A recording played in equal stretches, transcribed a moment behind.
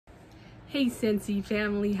Hey Scentsy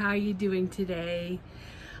family, how you doing today?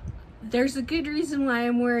 There's a good reason why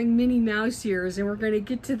I'm wearing Minnie Mouse ears, and we're going to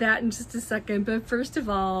get to that in just a second. But first of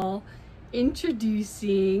all,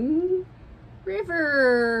 introducing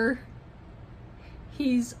River.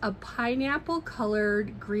 He's a pineapple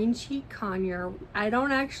colored green cheek conure. I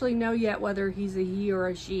don't actually know yet whether he's a he or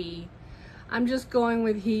a she. I'm just going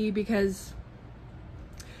with he because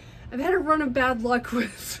I've had a run of bad luck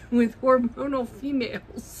with hormonal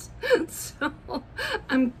females. So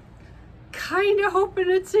I'm kind of hoping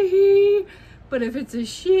it's a he, but if it's a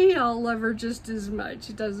she, I'll love her just as much.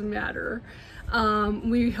 It doesn't matter.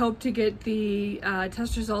 We hope to get the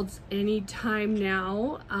test results anytime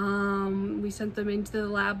now. We sent them into the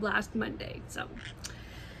lab last Monday, so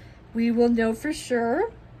we will know for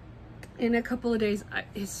sure in a couple of days.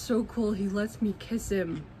 It's so cool. He lets me kiss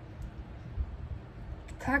him.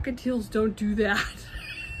 Cockatiels don't do that.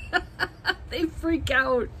 They freak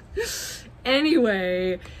out.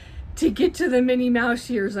 Anyway, to get to the Minnie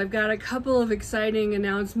Mouse ears, I've got a couple of exciting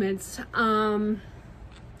announcements.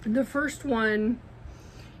 The first one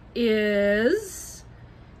is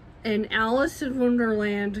an Alice in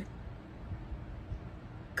Wonderland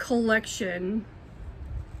collection,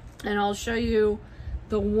 and I'll show you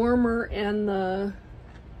the warmer and the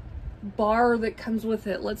bar that comes with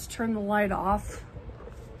it. Let's turn the light off.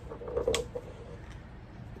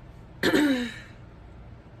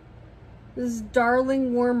 This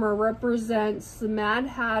darling warmer represents the Mad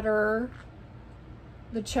Hatter,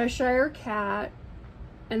 the Cheshire Cat,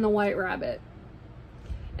 and the White Rabbit.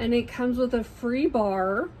 And it comes with a free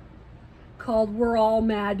bar called We're All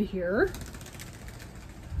Mad Here.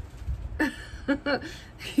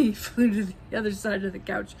 He flew to the other side of the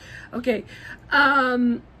couch. Okay.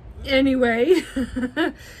 Anyway,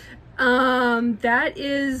 that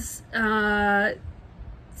is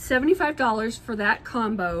 $75 for that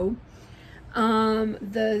combo.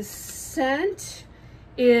 The scent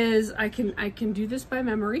is, I can do this by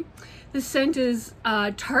memory. The scent is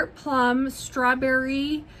tart plum,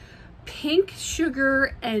 strawberry, pink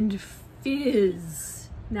sugar, and fizz.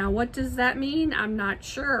 Now, what does that mean? I'm not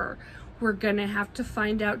sure. We're gonna have to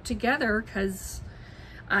find out together because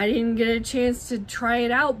I didn't get a chance to try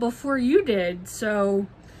it out before you did. So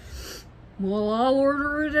we'll all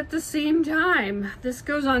order it at the same time. This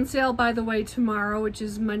goes on sale, by the way, tomorrow, which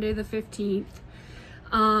is Monday the 15th,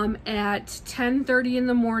 at 10:30 in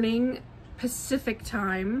the morning Pacific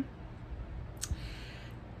time.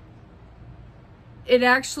 It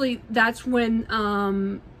actually, that's when,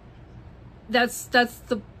 that's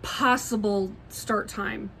the possible start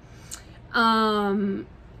time.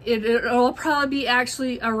 It'll probably be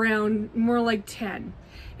actually around more like 10.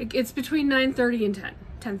 It's between 9:30 and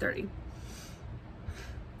 10:30.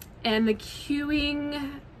 And the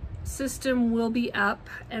queuing system will be up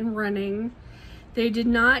and running. They did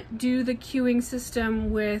not do the queuing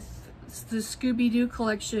system with the Scooby-Doo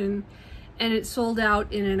collection, and it sold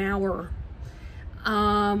out in an hour.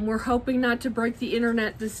 We're hoping not to break the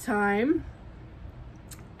internet this time,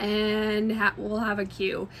 and we'll have a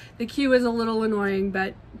queue. The queue is a little annoying,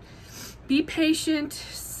 but be patient.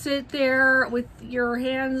 Sit there with your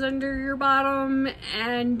hands under your bottom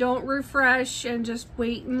and don't refresh and just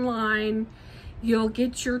wait in line. You'll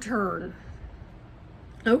get your turn.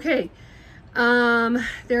 Okay,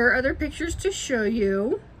 there are other pictures to show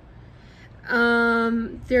you.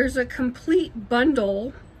 There's a complete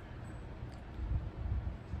bundle.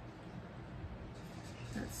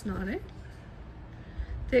 That's not it.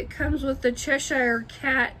 That comes with the Cheshire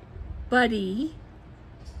Cat Buddy.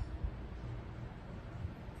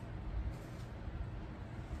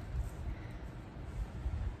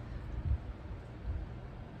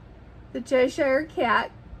 The Cheshire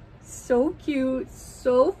Cat, so cute,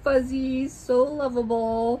 so fuzzy, so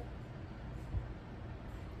lovable.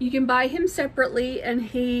 You can buy him separately,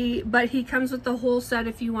 but he comes with the whole set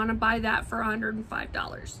if you want to buy that for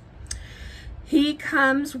 $105. He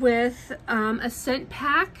comes with a scent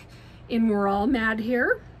pack in We're All Mad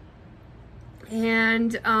Here,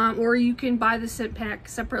 and or you can buy the scent pack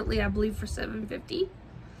separately, I believe, for $7.50.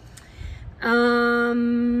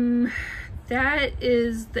 That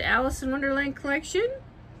is the Alice in Wonderland collection.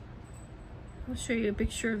 I'll show you a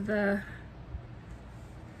picture of the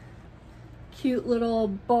cute little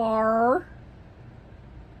bar.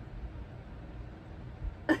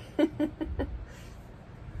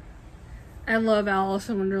 I love Alice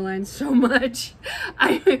in Wonderland so much.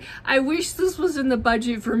 I wish this was in the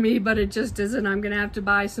budget for me, but it just isn't. I'm gonna have to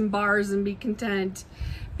buy some bars and be content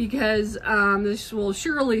because this will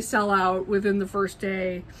surely sell out within the first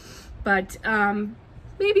day. But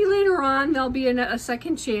maybe later on there'll be a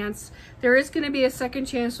second chance. There is going to be a second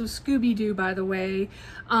chance with Scooby-Doo, by the way.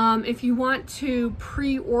 If you want to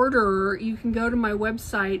pre-order, you can go to my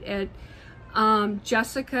website at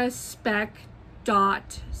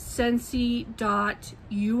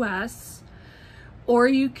jessicaspec.scentsy.us, or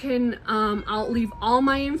you can, I'll leave all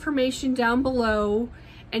my information down below,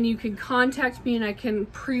 and you can contact me and I can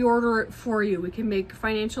pre-order it for you. We can make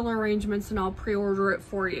financial arrangements and I'll pre-order it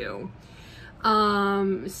for you.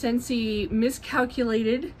 Scentsy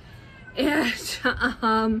miscalculated and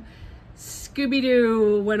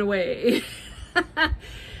Scooby-Doo went away.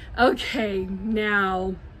 Okay,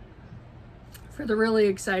 now for the really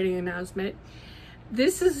exciting announcement.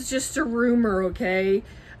 This is just a rumor, okay?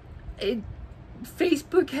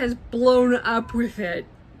 Facebook has blown up with it,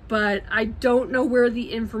 but I don't know where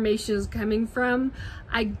the information is coming from.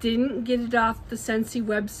 I didn't get it off the Scentsy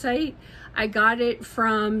website. I got it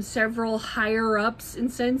from several higher ups in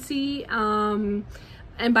Scentsy. And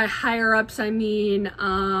by higher ups, I mean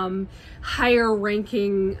higher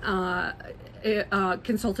ranking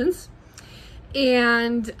consultants.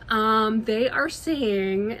 And they are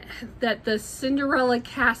saying that the Cinderella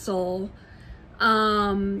Castle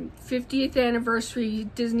 50th anniversary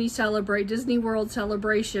Disney World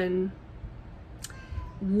Celebration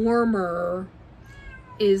warmer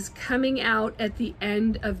is coming out at the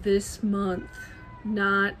end of this month,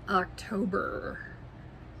 not October.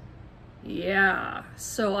 Yeah,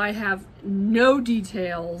 so I have no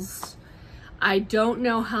details. I don't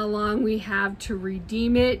know how long we have to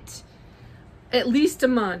redeem it. At least a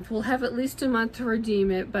month. We'll have at least a month to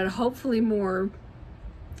redeem it, but hopefully more.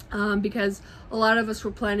 Because a lot of us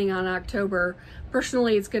were planning on October.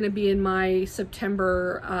 Personally, it's going to be in my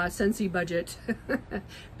September Scentsy budget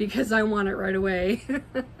because I want it right away.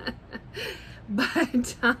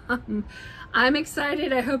 But I'm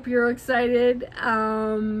excited. I hope you're excited.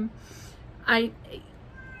 I'm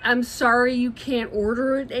sorry you can't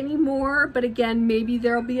order it anymore, but again, maybe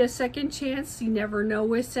there'll be a second chance. You never know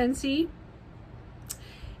with Scentsy.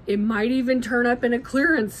 It might even turn up in a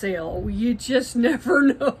clearance sale. You just never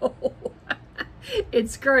know.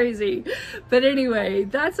 It's crazy. But anyway,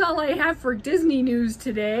 that's all I have for Disney news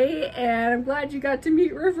today. And I'm glad you got to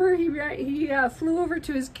meet River. He flew over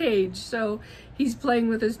to his cage, so he's playing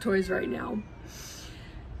with his toys right now.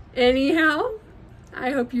 Anyhow, I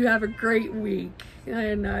hope you have a great week.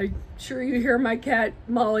 And I'm sure you hear my cat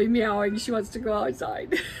Molly meowing. She wants to go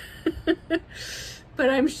outside. But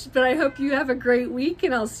I hope you have a great week,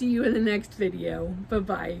 and I'll see you in the next video.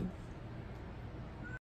 Bye-bye.